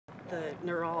the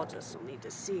neurologist will need to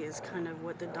see, is kind of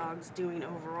what the dog's doing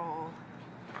overall.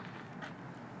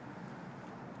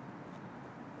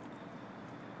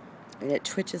 And it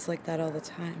twitches like that all the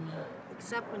time.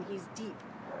 Except when he's deep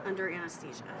under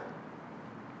anesthesia.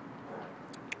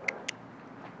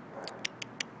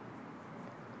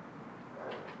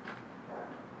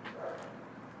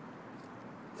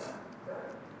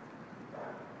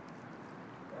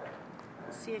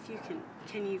 See if you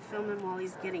can you film him while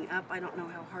he's getting up? I don't know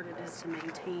how hard it is to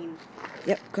maintain.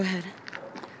 Yep, go ahead.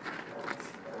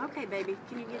 Okay, baby,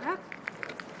 can you get up?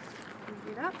 Can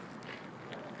you get up?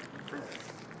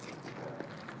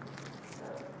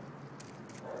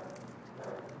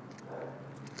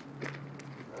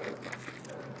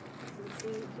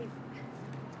 See,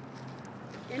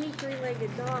 any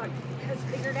three-legged dog has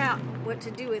figured out what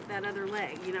to do with that other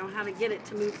leg, you know, how to get it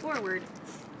to move forward.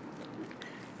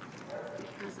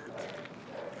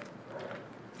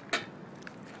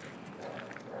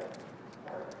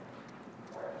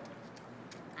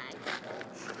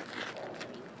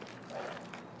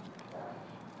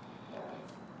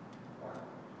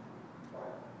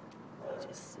 He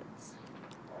just sits.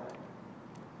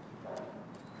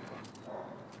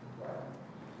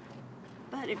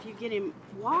 But if you get him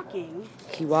walking,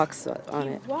 he walks on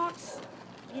it. He walks,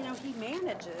 you know, he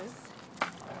manages.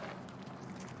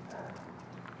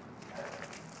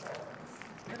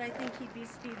 But I think he'd be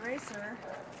speed racer.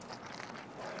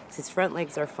 His front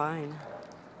legs are fine.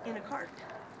 In a cart.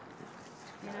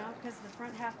 You know, because the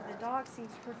front half of the dog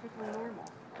seems perfectly normal.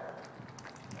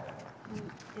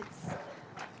 And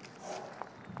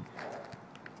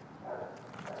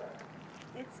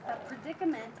it's a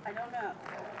predicament, I don't know.